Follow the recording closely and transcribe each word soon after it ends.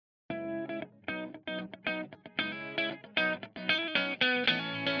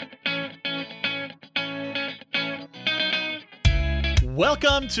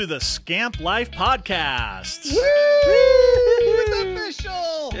Welcome to the Scamp Life Podcast. Woo! It's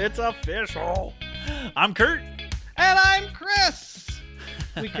official! It's official. I'm Kurt. And I'm Chris.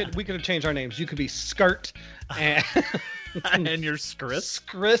 We could have changed our names. You could be Skirt and And you're Skris.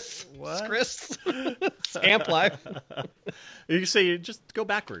 Skris. What? Skris. Scamp Life. You say just go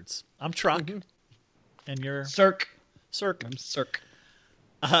backwards. I'm Truck. And you're Cirque. Cirque. I'm Cirque.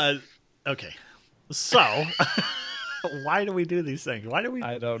 Okay. So why do we do these things? Why do we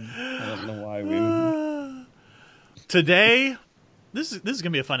I don't know why we Today this is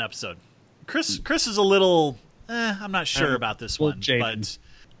gonna be a fun episode. Chris is a little I'm not sure about this one, but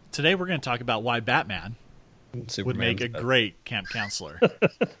today we're gonna talk about why Batman would make a great camp counselor.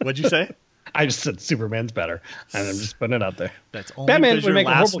 What'd you say? I just said Superman's better, and I'm just putting it out there. That's only Batman because would your make a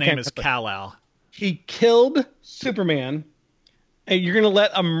last horrible name camp is counselor. Kal-El. He killed Superman, and you're gonna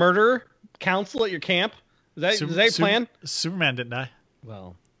let a murder counsel at your camp? Is that your plan? Superman didn't die.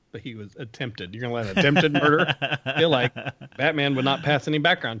 Well, but he was attempted. You're going to let an attempted murder? I feel like Batman would not pass any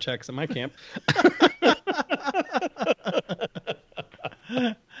background checks at my camp.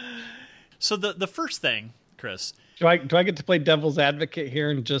 So the first thing, Chris. Do I get to play devil's advocate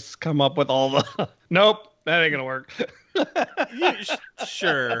here and just come up with all the... Nope, that ain't going to work.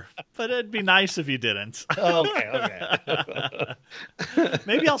 Sure, but it'd be nice if you didn't. Okay.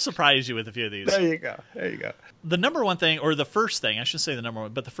 Maybe I'll surprise you with a few of these. There you go. The number one thing, or the first thing, I should say the number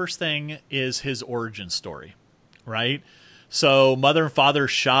one, but the first thing is his origin story, right? So mother and father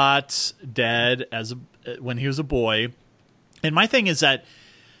shot dead when he was a boy. And my thing is that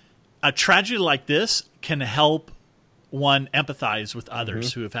a tragedy like this can help one empathize with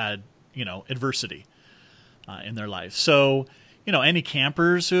others who have had, adversity in their life. So, any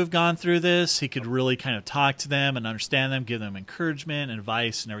campers who have gone through this, he could really kind of talk to them and understand them, give them encouragement and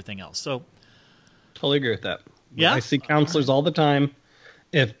advice and everything else. So, Totally agree with that. Yeah? I see counselors all the time.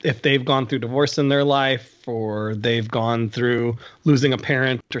 If they've gone through divorce in their life, or they've gone through losing a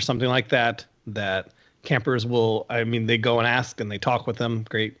parent or something like that, that campers will, they go and ask and they talk with them.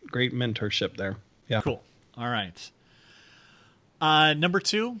 Great mentorship there. Yeah. Cool. All right. Number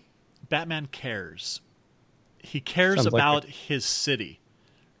 2, Batman cares. He cares Sounds like about his city,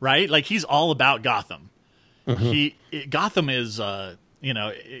 right? Like he's all about Gotham. Gotham is,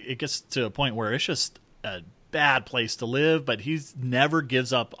 it gets to a point where it's just a bad place to live, but he never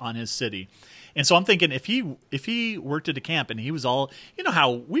gives up on his city. And so I'm thinking if he worked at a camp and he was all, how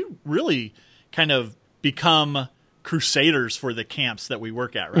we really kind of become crusaders for the camps that we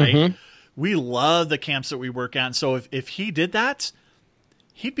work at, right? We love the camps that we work at. And so if he did that,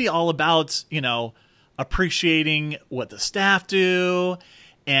 he'd be all about, appreciating what the staff do,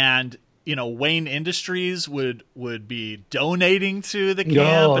 and Wayne Industries would be donating to the camp.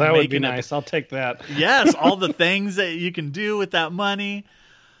 Oh, and that would be nice. I'll take that. Yes, all the things that you can do with that money.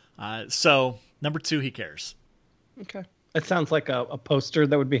 So number 2, he cares. Okay. That sounds like a poster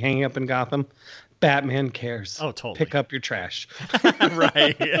that would be hanging up in Gotham. Batman cares. Oh, totally. Pick up your trash.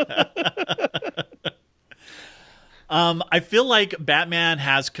 Right. I feel like Batman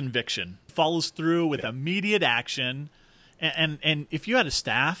has conviction, follows through with immediate action. And if you had a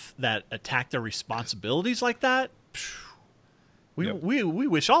staff that attacked their responsibilities like that, we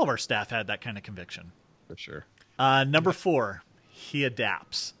wish all of our staff had that kind of conviction. For sure. Number 4, he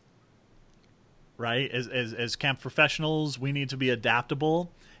adapts. Right? As camp professionals, we need to be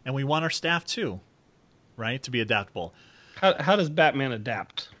adaptable, and we want our staff too, right? To be adaptable. How does Batman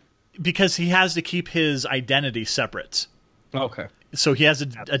adapt? Because he has to keep his identity separate. Okay. So he has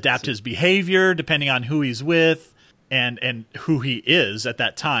to adapt his behavior depending on who he's with and who he is at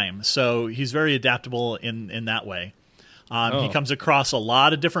that time. So he's very adaptable in that way. He comes across a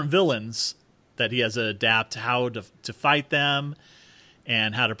lot of different villains that he has to adapt how to fight them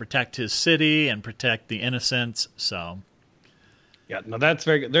and how to protect his city and protect the innocent. So, yeah, no, that's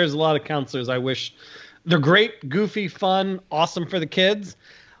very good. There's a lot of counselors I wish they're great, goofy, fun, awesome for the kids,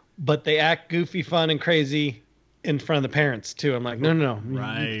 but they act goofy, fun, and crazy in front of the parents too. I'm like, no.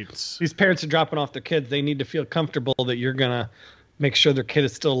 Right. These parents are dropping off their kids. They need to feel comfortable that you're going to make sure their kid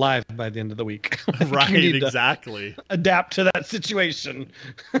is still alive by the end of the week. Right, exactly. Adapt to that situation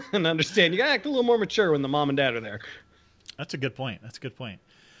and understand. You got to act a little more mature when the mom and dad are there. That's a good point.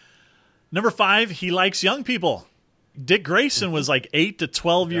 Number 5, he likes young people. Dick Grayson was like 8 to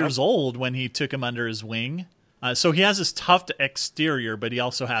 12 years old when he took him under his wing. So he has this tough exterior, but he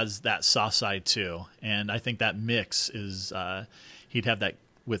also has that soft side too. And I think that mix is, he'd have that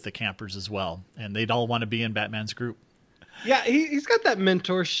with the campers as well. And they'd all want to be in Batman's group. Yeah, he's got that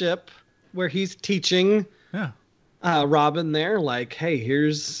mentorship where he's teaching Robin there, like, hey,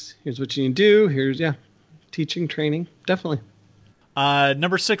 here's what you need to do. Here's teaching, training, definitely.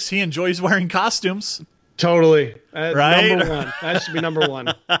 Number 6, he enjoys wearing costumes. Totally. Right? Number 1. That should be number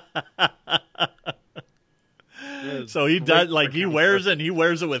 1. So he does, like, he wears it, and he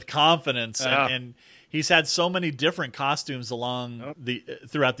wears it with confidence. Yeah. And he's had so many different costumes throughout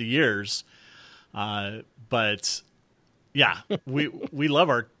the years. But yeah, we love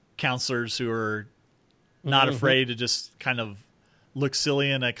our counselors who are not afraid to just kind of look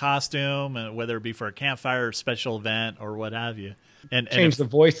silly in a costume, and whether it be for a campfire or special event or what have you. And change the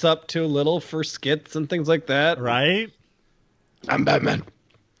voice up too a little for skits and things like that. Right? I'm Batman.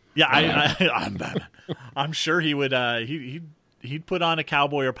 Yeah, I'm Batman. I'm sure he would. He'd put on a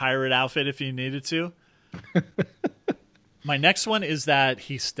cowboy or pirate outfit if he needed to. My next one is that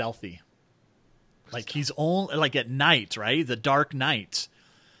he's stealthy. Like he's only like at night, right? The dark night.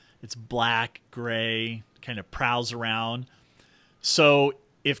 It's black, gray, kind of prowls around. So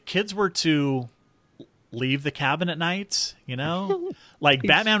if kids were to leave the cabin at night, you know, like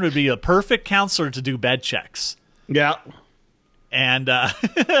Batman would be a perfect counselor to do bed checks. Yeah. And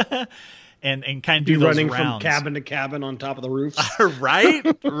and kind of do those running rounds. from cabin to cabin on top of the roofs. Right.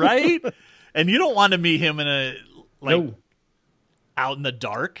 And you don't want to meet him in a out in the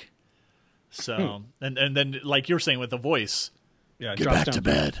dark. So and then like you were saying with the voice, Yeah, get back to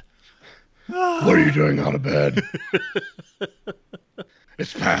bed. What are you doing out of bed?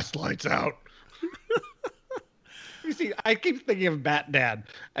 It's past lights out. You see, I keep thinking of Bat Dad.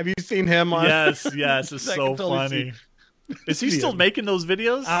 Have you seen him on? Yes, it's so funny. Is he still making those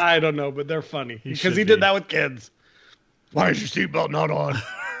videos? I don't know, but they're funny because he be. did that with kids. Why is your seatbelt not on?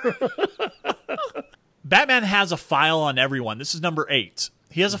 Batman has a file on everyone. This is number 8.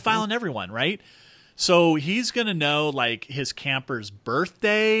 He has a file on everyone, right? So he's going to know like his camper's birth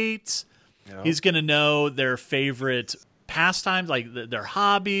dates. Yep. He's going to know their favorite pastimes, like their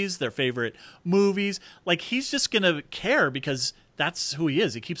hobbies, their favorite movies. Like he's just going to care because that's who he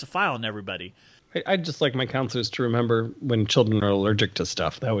is. He keeps a file on everybody. I'd just like my counselors to remember when children are allergic to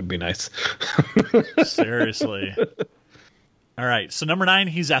stuff. That would be nice. Seriously. All right. So number 9,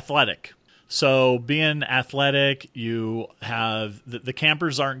 he's athletic. So being athletic, you have the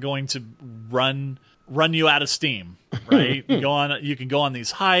campers aren't going to run you out of steam, right? You can go on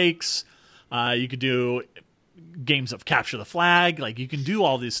these hikes. You could do games of capture the flag. Like you can do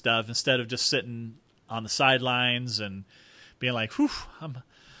all this stuff instead of just sitting on the sidelines and being like, "Whew,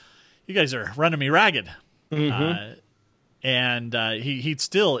 you guys are running me ragged." And he'd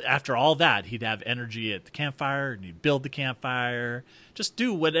still, after all that, he'd have energy at the campfire, and he'd build the campfire, just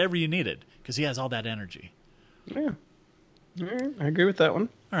do whatever you needed because he has all that energy. Yeah, all right, I agree with that one.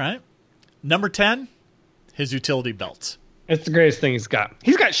 All right, number 10, his utility belt. It's the greatest thing he's got.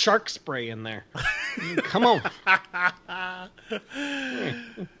 He's got shark spray in there. Come on.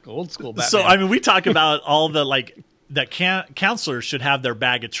 Old school Batman. So, I mean, we talk about all the, like, that counselors should have their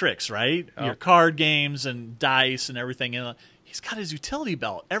bag of tricks, right? Oh. Your card games and dice and everything. And he's got his utility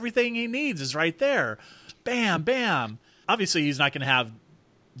belt. Everything he needs is right there. Bam, bam. Obviously, he's not going to have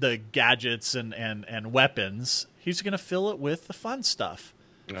the gadgets and weapons. He's going to fill it with the fun stuff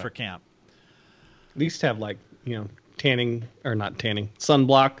for camp. At least have, like, you know, tanning or not tanning,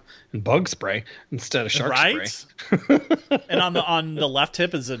 sunblock and bug spray instead of shark spray. And on the left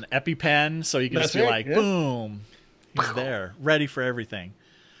hip is an EpiPen, so you can just be like, boom, he's there, ready for everything.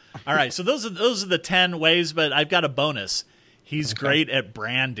 All right, so those are the 10 ways, but I've got a bonus. He's great at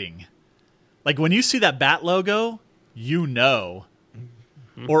branding. Like when you see that bat logo, you know.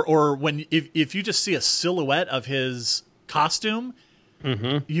 Or when if you just see a silhouette of his costume,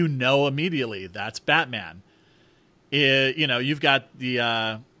 you know immediately that's Batman. You know, you've got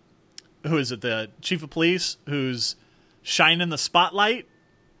the who is it? The chief of police who's shining the spotlight.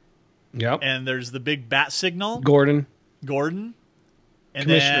 Yep. And there's the big bat signal. Gordon. And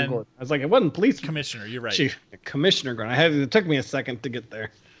Commissioner then Gordon. I was like, it wasn't police commissioner. You're right. Chief Commissioner Gordon. It took me a second to get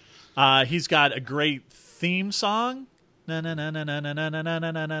there. He's got a great theme song. Na na na na na na na na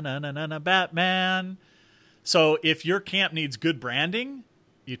na na na na na Batman. So if your camp needs good branding,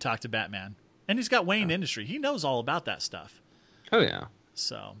 you talk to Batman. And he's got Wayne Industry. He knows all about that stuff. Oh yeah.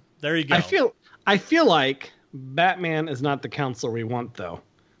 So there you go. I feel like Batman is not the counselor we want though,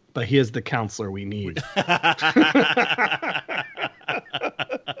 but he is the counselor we need.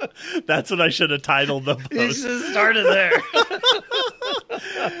 That's what I should have titled the post. You should have started there.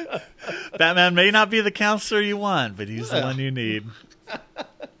 Batman may not be the counselor you want, but he's the one you need. All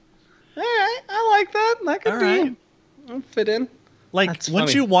right, I like that. That could I'll fit in. Like,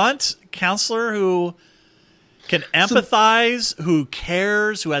 wouldn't you want a counselor who can empathize, who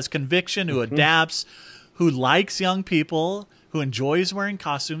cares, who has conviction, who adapts, who likes young people, who enjoys wearing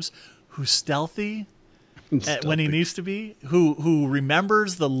costumes, who's stealthy? when he needs to be, who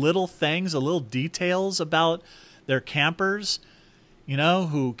remembers the little things, the little details about their campers,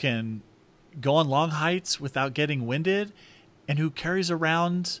 who can go on long hikes without getting winded, and who carries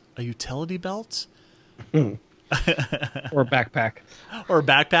around a utility belt or a backpack. Or a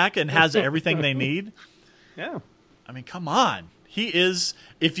backpack and has everything they need. Yeah. I mean, come on. He is,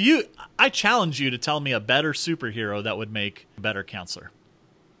 I challenge you to tell me a better superhero that would make a better counselor.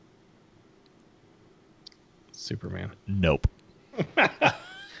 Superman. Nope.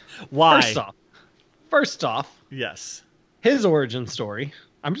 Why? First off. Yes. His origin story.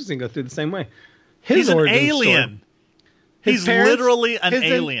 I'm just going to go through the same way. He's an alien. He's literally an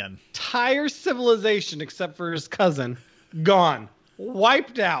alien. Entire civilization, except for his cousin, gone.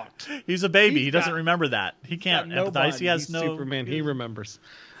 Wiped out. He's a baby. He doesn't remember that. He can't empathize. He has no... Superman. He remembers.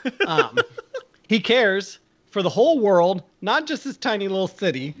 He cares for the whole world, not just his tiny little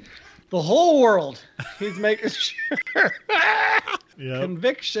city. The whole world. He's making sure. Yep.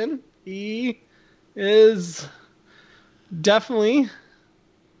 Conviction. He is definitely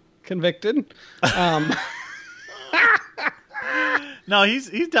convicted. No, he's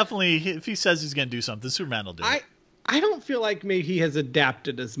definitely, if he says he's going to do something, Superman will do it. I don't feel like maybe he has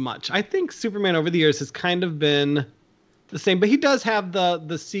adapted as much. I think Superman over the years has kind of been the same, but he does have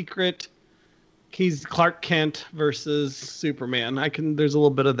the secret. He's Clark Kent versus Superman. There's a little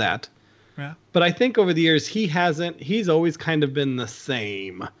bit of that. Yeah. But I think over the years he's always kind of been the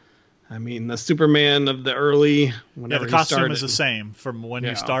same. I mean, the Superman of the early, whenever the costume is the same from when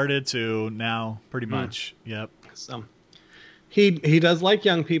he started to now, pretty much. Yep. So he does like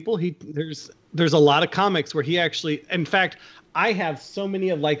young people. There's a lot of comics where he actually, in fact, I have so many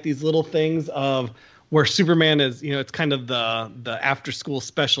of like these little things of where Superman is, it's kind of the after school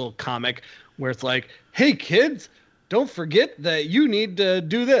special comic where it's like, hey kids, don't forget that you need to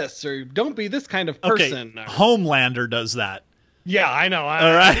do this, or don't be this kind of person. Okay. Homelander does that. Yeah, I know.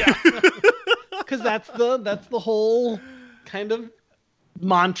 All right. Because that's the whole kind of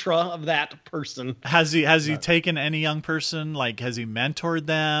mantra of that person. Has he taken any young person? Like, has he mentored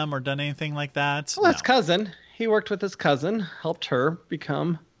them or done anything like that? Well, his cousin. He worked with his cousin, helped her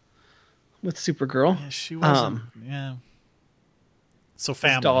become with Supergirl. Yeah, she wasn't. Yeah. So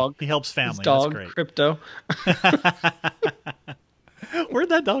family. His dog. He helps family. His dog, that's great. Crypto. Where'd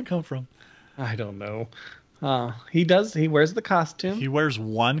that dog come from? I don't know. He wears the costume. He wears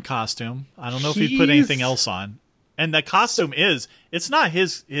one costume. I don't know if he put anything else on. And the costume it's not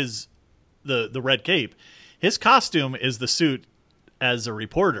the red cape. His costume is the suit as a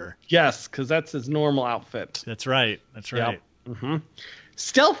reporter. Yes, because that's his normal outfit. That's right. That's right. Yep. Mm-hmm.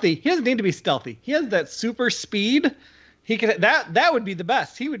 Stealthy. He doesn't need to be stealthy. He has that super speed. He could that would be the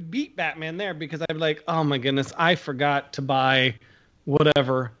best. He would beat Batman there because I'd be like, oh my goodness, I forgot to buy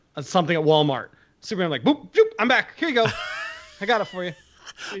whatever, something at Walmart. Superman like, boop, boop, I'm back. Here you go. I got it for you.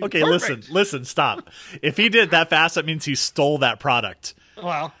 Okay, listen, stop. If he did that fast, that means he stole that product.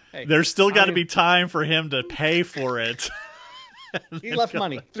 Well, hey, there's still got to be time for him to pay for it. He left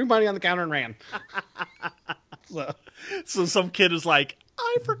money, threw money on the counter and ran. So some kid is like,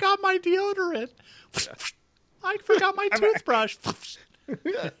 I forgot my deodorant. I forgot my toothbrush.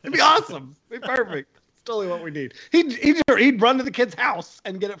 It'd be awesome. It'd be perfect. It's totally what we need. He'd run to the kid's house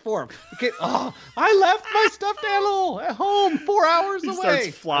and get it for him. The kid, I left my stuffed animal at home 4 hours away. He starts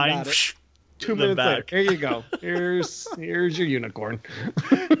flying. 2 minutes later. Here you go. Here's your unicorn.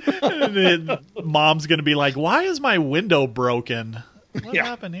 And then mom's gonna be like, "Why is my window broken? What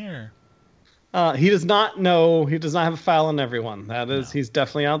happened here?" He does not know. He does not have a file on everyone. He's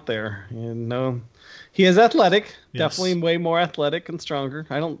definitely out there. He is athletic. Yes. Definitely way more athletic and stronger.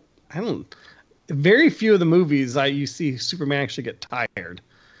 I don't. Very few of the movies you see Superman actually get tired.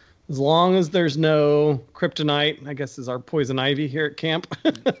 As long as there's no kryptonite, I guess is our poison ivy here at camp.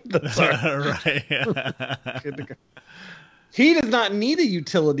 That's right. Good to go. He does not need a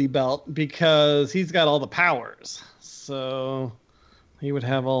utility belt because he's got all the powers. So he would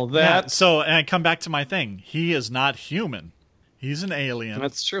have all that. Yeah, so, and I come back to my thing. He is not human. He's an alien.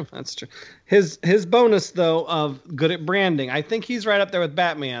 That's true. His bonus, though, of good at branding, I think he's right up there with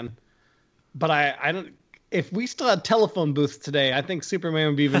Batman. But I don't. If we still had telephone booths today, I think Superman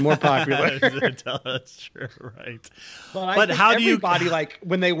would be even more popular. That's true, right? But how do everybody, like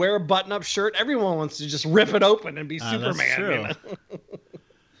when they wear a button-up shirt, everyone wants to just rip it open and be Superman. That's true.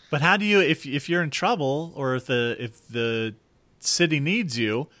 But how do you, if you're in trouble or if the city needs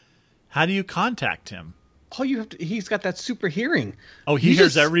you, how do you contact him? Oh, he's got that super hearing. Oh, he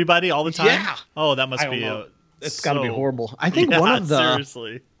hears everybody all the time? Yeah. Oh, that must be it's got to be horrible. I think one of the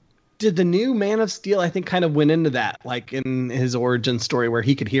seriously. did the new Man of Steel, I think, kind of went into that, like in his origin story where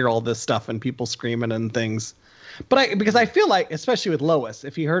he could hear all this stuff and people screaming and things. But because I feel like, especially with Lois,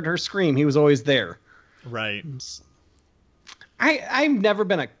 if he heard her scream, he was always there. Right. I've never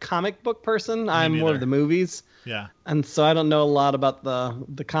been a comic book person. I'm more of the movies. Yeah. And so I don't know a lot about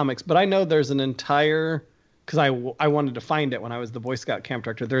the comics, but I know there's an entire, because I wanted to find it when I was the Boy Scout camp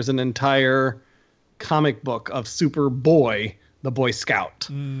director. There's an entire comic book of Superboy, the Boy Scout.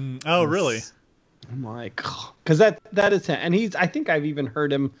 Oh, really? I'm like, because that is him. And I think I've even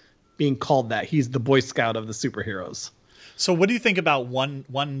heard him being called that. He's the Boy Scout of the superheroes. So what do you think about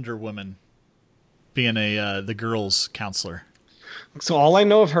Wonder Woman being the girls' counselor? So all I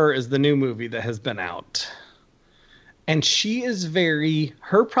know of her is the new movie that has been out. And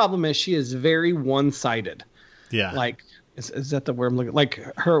her problem is she is very one-sided. Yeah. Like, is that the word I'm looking? Like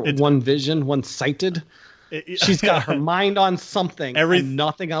one vision, one-sighted. She's got her mind on something and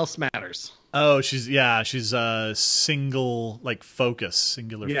nothing else matters. Oh, she's singular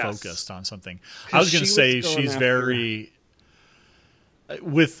focused on something. I was going to say she's very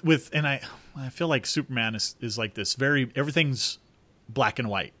and I feel like Superman is like this, everything's black and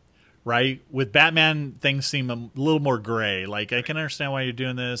white, right? With Batman, things seem a little more gray. Like, I can understand why you're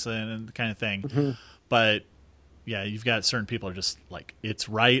doing this and kind of thing. Mm-hmm. But yeah, you've got certain people are just like, it's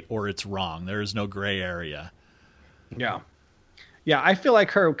right or it's wrong. There is no gray area. Yeah. Yeah, I feel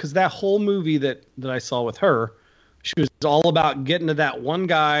like her, because that whole movie that I saw with her, she was all about getting to that one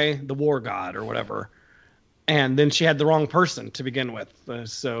guy, the war god or whatever. And then she had the wrong person to begin with.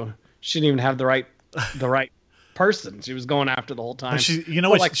 So she didn't even have the right person. She was going after the whole time.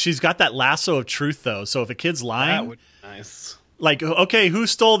 She's got that lasso of truth, though. So if a kid's lying, that would be nice. Like, okay, who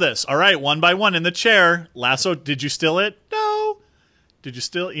stole this? All right, one by one in the chair. Lasso, did you steal it? No. Did you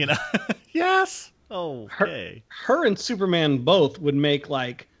steal it? Yes. Oh, okay. Her and Superman both would make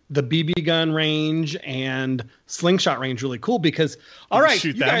like the BB gun range and slingshot range really cool because, all right,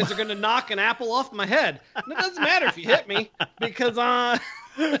 you guys are going to knock an apple off my head. And it doesn't matter if you hit me because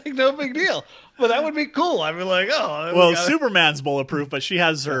no big deal. But that would be cool. I'd be like, oh. Well, Superman's bulletproof, but she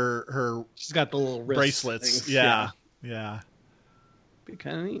has her. She's got the little bracelets. Things. Yeah. Be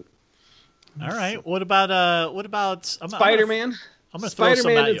kind of neat. All right. What about Spider-Man? I'm going to throw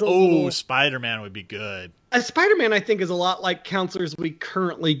some at you. Spider-Man would be good. Spider-Man, I think, is a lot like counselors we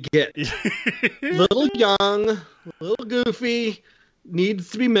currently get. Little young, little goofy, needs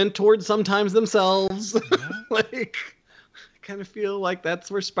to be mentored sometimes themselves. Yeah. I kind of feel like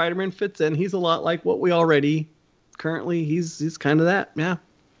that's where Spider-Man fits in. He's a lot like what we already currently. He's kind of that. Yeah.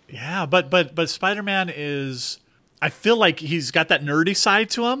 Yeah, but Spider-Man is. I feel like he's got that nerdy side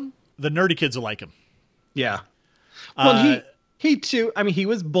to him. The nerdy kids will like him. Yeah. Well, he too. I mean, he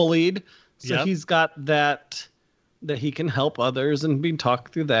was bullied, so he's got that he can help others and be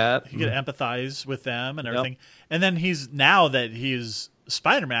talked through that. He can empathize with them and everything. Yep. And then now that he's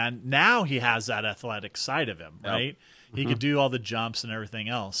Spider-Man, now he has that athletic side of him, right? Mm-hmm. He could do all the jumps and everything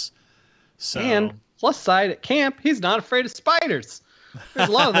else. So, and plus side at camp, he's not afraid of spiders. There's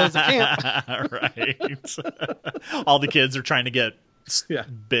a lot of those at camp. Right. All the kids are trying to get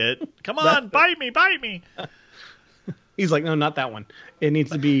bit. Come on, bite me. He's like, no, not that one. It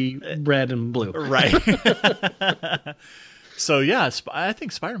needs to be red and blue. Right. So, yeah, I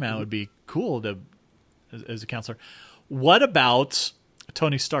think Spider-Man would be cool as a counselor. What about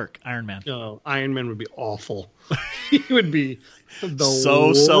Tony Stark, Iron Man? Oh, Iron Man would be awful. He would be so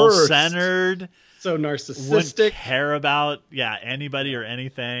worst. Self-centered. So narcissistic. Wouldn't care about anybody or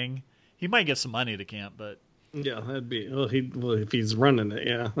anything. He might give some money to camp, but... Yeah, that'd be... Well, if he's running it,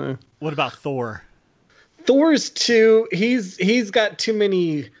 yeah. What about Thor? Thor's too. He's got too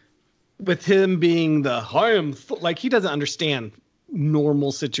many. With him being he doesn't understand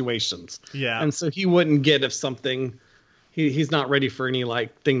normal situations. Yeah, and so he wouldn't get if something. He's not ready for any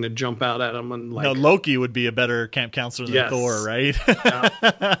thing to jump out at him and No, Loki would be a better camp counselor than Thor, right?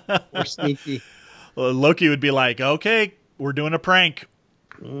 Yeah. Or sneaky. Well, Loki would be like, "Okay, we're doing a prank.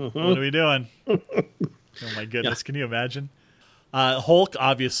 Mm-hmm. What are we doing?" Oh my goodness! Yeah. Can you imagine? Hulk,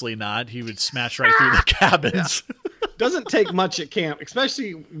 obviously not. He would smash right through the cabins. Yeah. Doesn't take much at camp,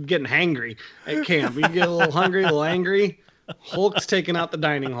 especially getting hangry at camp. You get a little hungry, a little angry. Hulk's taking out the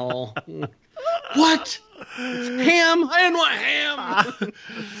dining hall. What? It's ham? I didn't want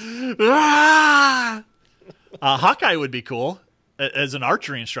ham. Hawkeye would be cool as an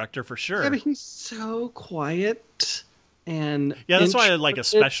archery instructor for sure. Yeah, but he's so quiet. And that's why I'd like a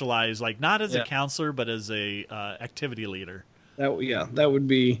specialized, not as a counselor, but as a activity leader. That would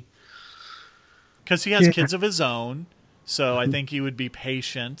be because he has kids of his own, so I think he would be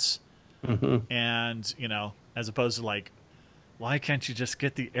patient, and as opposed to why can't you just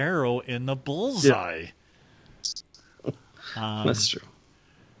get the arrow in the bullseye? That's true.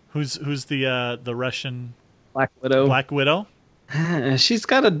 Who's the Russian Black Widow? Black Widow? She's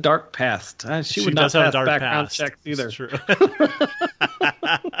got a dark past. She would not does have a pass dark background past. checks either. It's true.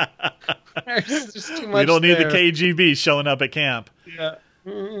 There's just too much We don't need there. the KGB showing up at camp. Yeah.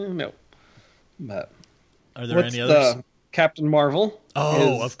 No. But Are there what's any others? the Captain Marvel?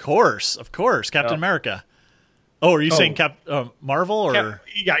 Oh, of course, Captain America. Oh, are you saying Marvel or?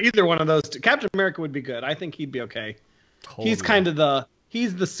 Yeah, either one of those two. Captain America would be good. I think he'd be okay. Totally. He's kind of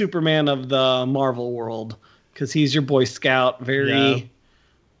he's the Superman of the Marvel world because he's your Boy Scout.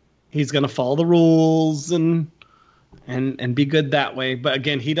 He's gonna follow the rules and be good that way. But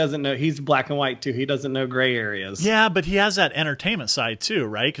again, he doesn't know. He's black and white too. He doesn't know gray areas. Yeah, but he has that entertainment side too,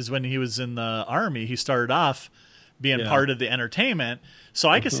 right? Because when he was in the army, he started off being part of the entertainment. So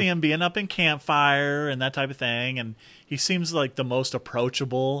I could see him being up in campfire and that type of thing. And he seems like the most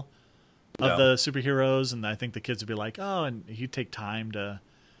approachable of the superheroes. And I think the kids would be like, oh, and he'd take time to.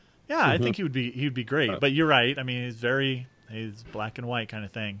 Yeah, I think he'd be great. But you're right. I mean, he's black and white kind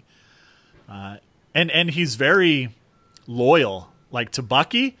of thing. And he's very loyal, like to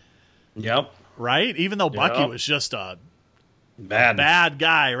Bucky. Yep. Right? Even though Bucky was just a bad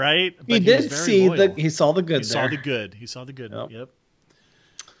guy, right? But he did see he saw the good. He saw the good. He saw the good. Yep.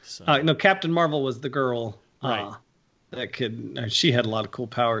 So. No, Captain Marvel was the girl. Right. That could. She had a lot of cool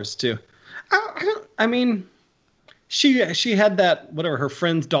powers too. I mean, she had that her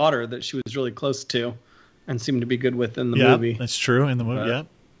friend's daughter that she was really close to, and seemed to be good with in the movie. That's true in the movie. Yeah.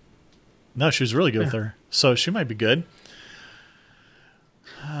 No, she was really good with her, so she might be good.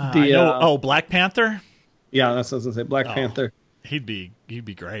 Black Panther. Yeah, that's what I was gonna say. Black Panther. He'd be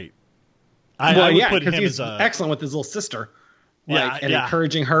great. I would put him he's excellent with his little sister.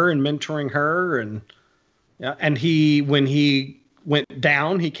 Encouraging her and mentoring her, and when he went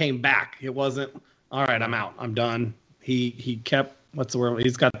down, he came back. It wasn't all right. I'm out. I'm done. He kept what's the word?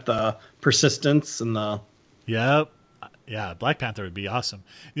 He's got the persistence and the. Yep. Yeah, Black Panther would be awesome.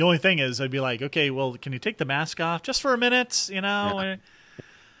 The only thing is, I'd be like, okay, well, can you take the mask off just for a minute? You know,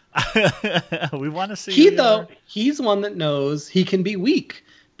 we want to see. He's one that knows he can be weak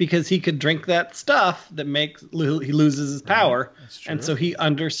because he could drink that stuff that makes he loses his power, and so he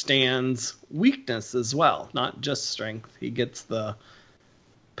understands weakness as well, not just strength. He gets the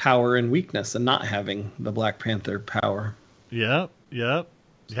power and weakness, and not having the Black Panther power. Yep. Yeah.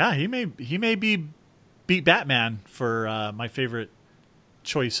 He may beat Batman for my favorite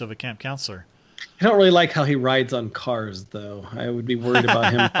choice of a camp counselor. I don't really like how he rides on cars, though. I would be worried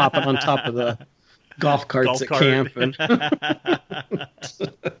about him popping on top of the golf carts at camp. And I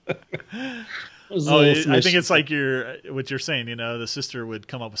think it's like what you're saying. You know, the sister would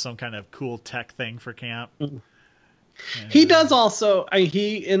come up with some kind of cool tech thing for camp. He does also.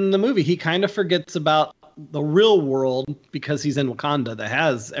 In the movie, he kind of forgets about the real world because he's in Wakanda that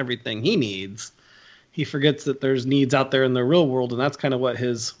has everything he needs. He forgets that there's needs out there in the real world, and that's kind of what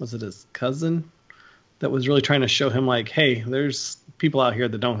his cousin that was really trying to show him, like, hey, there's people out here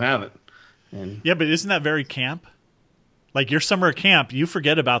that don't have it. And yeah, but isn't that very camp? Like your summer camp, you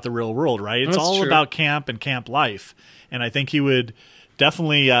forget about the real world, right? It's all about camp and camp life, and I think he would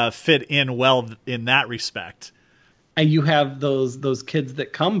definitely fit in well in that respect. And you have those kids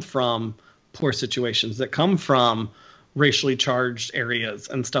that come from poor situations, that come from racially charged areas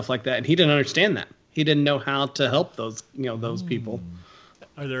and stuff like that, and he didn't understand that. He didn't know how to help those people.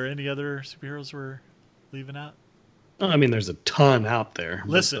 Are there any other superheroes we're leaving out? I mean, there's a ton out there.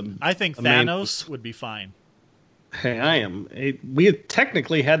 Listen, I think Thanos would be fine. Hey, we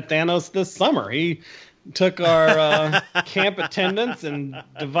technically had Thanos this summer. He took our camp attendance and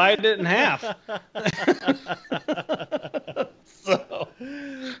divided it in half. So,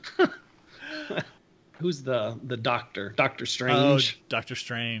 who's the doctor? Doctor Strange. Oh, Doctor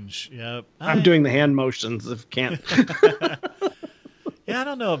Strange. Yep. I'm doing the hand motions if can't. Yeah, I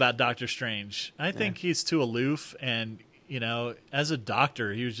don't know about Doctor Strange. I think he's too aloof, and as a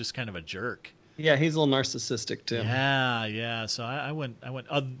doctor, he was just kind of a jerk. Yeah, he's a little narcissistic too. Yeah. So I went.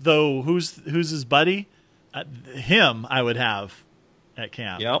 Though who's his buddy? Him, I would have at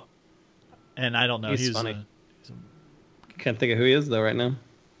camp. Yep. And I don't know. He's funny. Can't think of who he is though right now.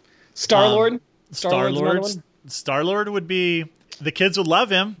 Star-Lord. Star-Lord would be. The kids would love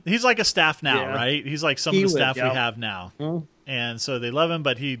him. He's like a staff now, right? He's like some of the staff we have now. Mm-hmm. And so they love him,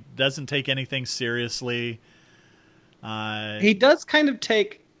 but he doesn't take anything seriously. He does kind of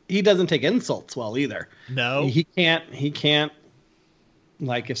take. He doesn't take insults well either. No, he can't.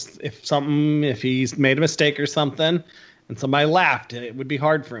 Like if he's made a mistake or something, and somebody laughed, it would be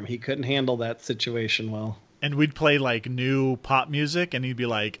hard for him. He couldn't handle that situation well. and we'd play like new pop music, and he'd be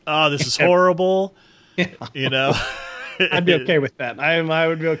like, "Oh, this is horrible," you know. I'd be okay with that. I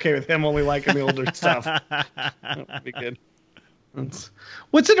would be okay with him only liking the older stuff. That would be good.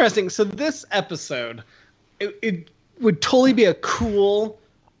 What's interesting, so this episode, it would totally be a cool,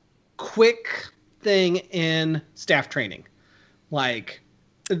 quick thing in staff training. Like,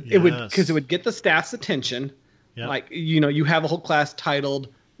 it would, because it would get the staff's attention. Yep. Like, you have a whole class titled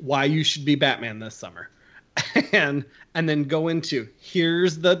 "Why You Should Be Batman This Summer," and then go into,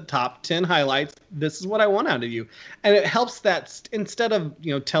 here's the top 10 highlights. This is what I want out of you, and it helps that instead of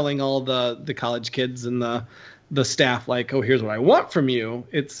telling all the college kids and the staff like, oh, here's what I want from you.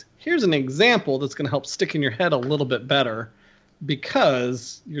 It's here's an example that's going to help stick in your head a little bit better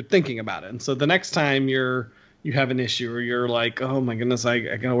because you're thinking about it. And so the next time you have an issue or you're like, oh my goodness, I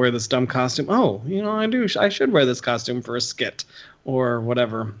gotta wear this dumb costume. Oh, I should wear this costume for a skit or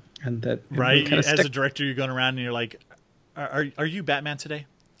whatever. And that right. As a director, you're going around and you're like, are you Batman today?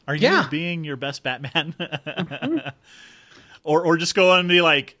 Are you being your best Batman? Mm-hmm. or just go on and be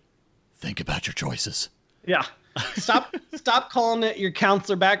like, think about your choices. Yeah. Stop calling it your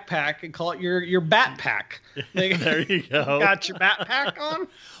counselor backpack and call it your bat pack. There you go. Got your backpack on?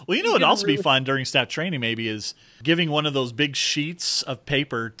 Well, it'd also be fun during staff training maybe is giving one of those big sheets of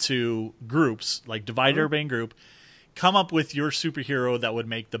paper to groups, like divide everybody in group, come up with your superhero that would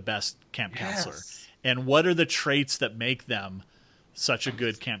make the best camp counselor. And what are the traits that make them such a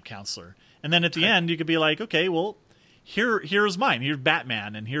good camp counselor? And then at the end, you could be like, okay, well, here's mine. Here's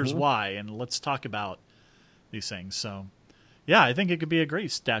Batman, and here's why. And let's talk about these things. So, yeah, I think it could be a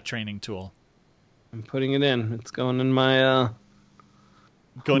great stat training tool. I'm putting it in. It's going in my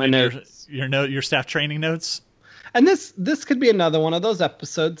going in notes. Your staff training notes. And this could be another one of those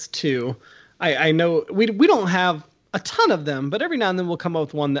episodes too. I know we don't have a ton of them, but every now and then we'll come up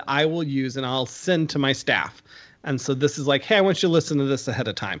with one that I will use and I'll send to my staff. And so this is like, hey, I want you to listen to this ahead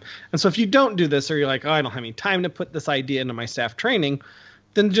of time. And so if you don't do this, or you're like, oh, I don't have any time to put this idea into my staff training,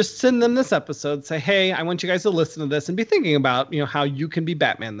 then just send them this episode. Say, hey, I want you guys to listen to this and be thinking about, how you can be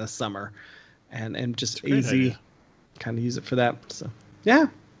Batman this summer, and just easy, kind of use it for that. So yeah,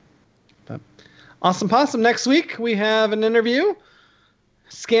 but awesome possum. Next week we have an interview.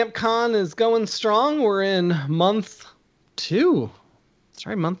 ScampCon is going strong. We're in month 2. That's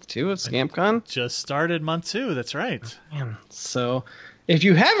right, month 2 of ScampCon. Just started month 2. That's right. Man. So if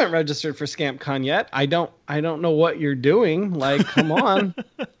you haven't registered for ScampCon yet, I don't know what you're doing. Like, come on.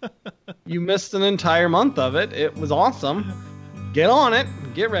 You missed an entire month of it. It was awesome. Get on it.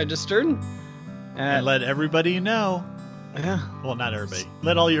 Get registered. And let everybody know. Yeah. Well, not everybody.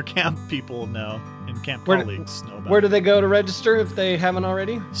 Let all your camp people know and camp colleagues know about Where do they go to register if they haven't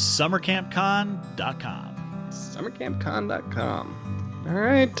already? SummerCampCon.com. SummerCampCon.com. All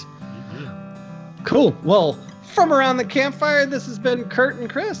right. Cool. Well, from around the campfire, this has been Kurt and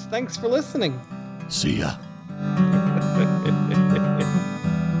Chris. Thanks for listening. See ya.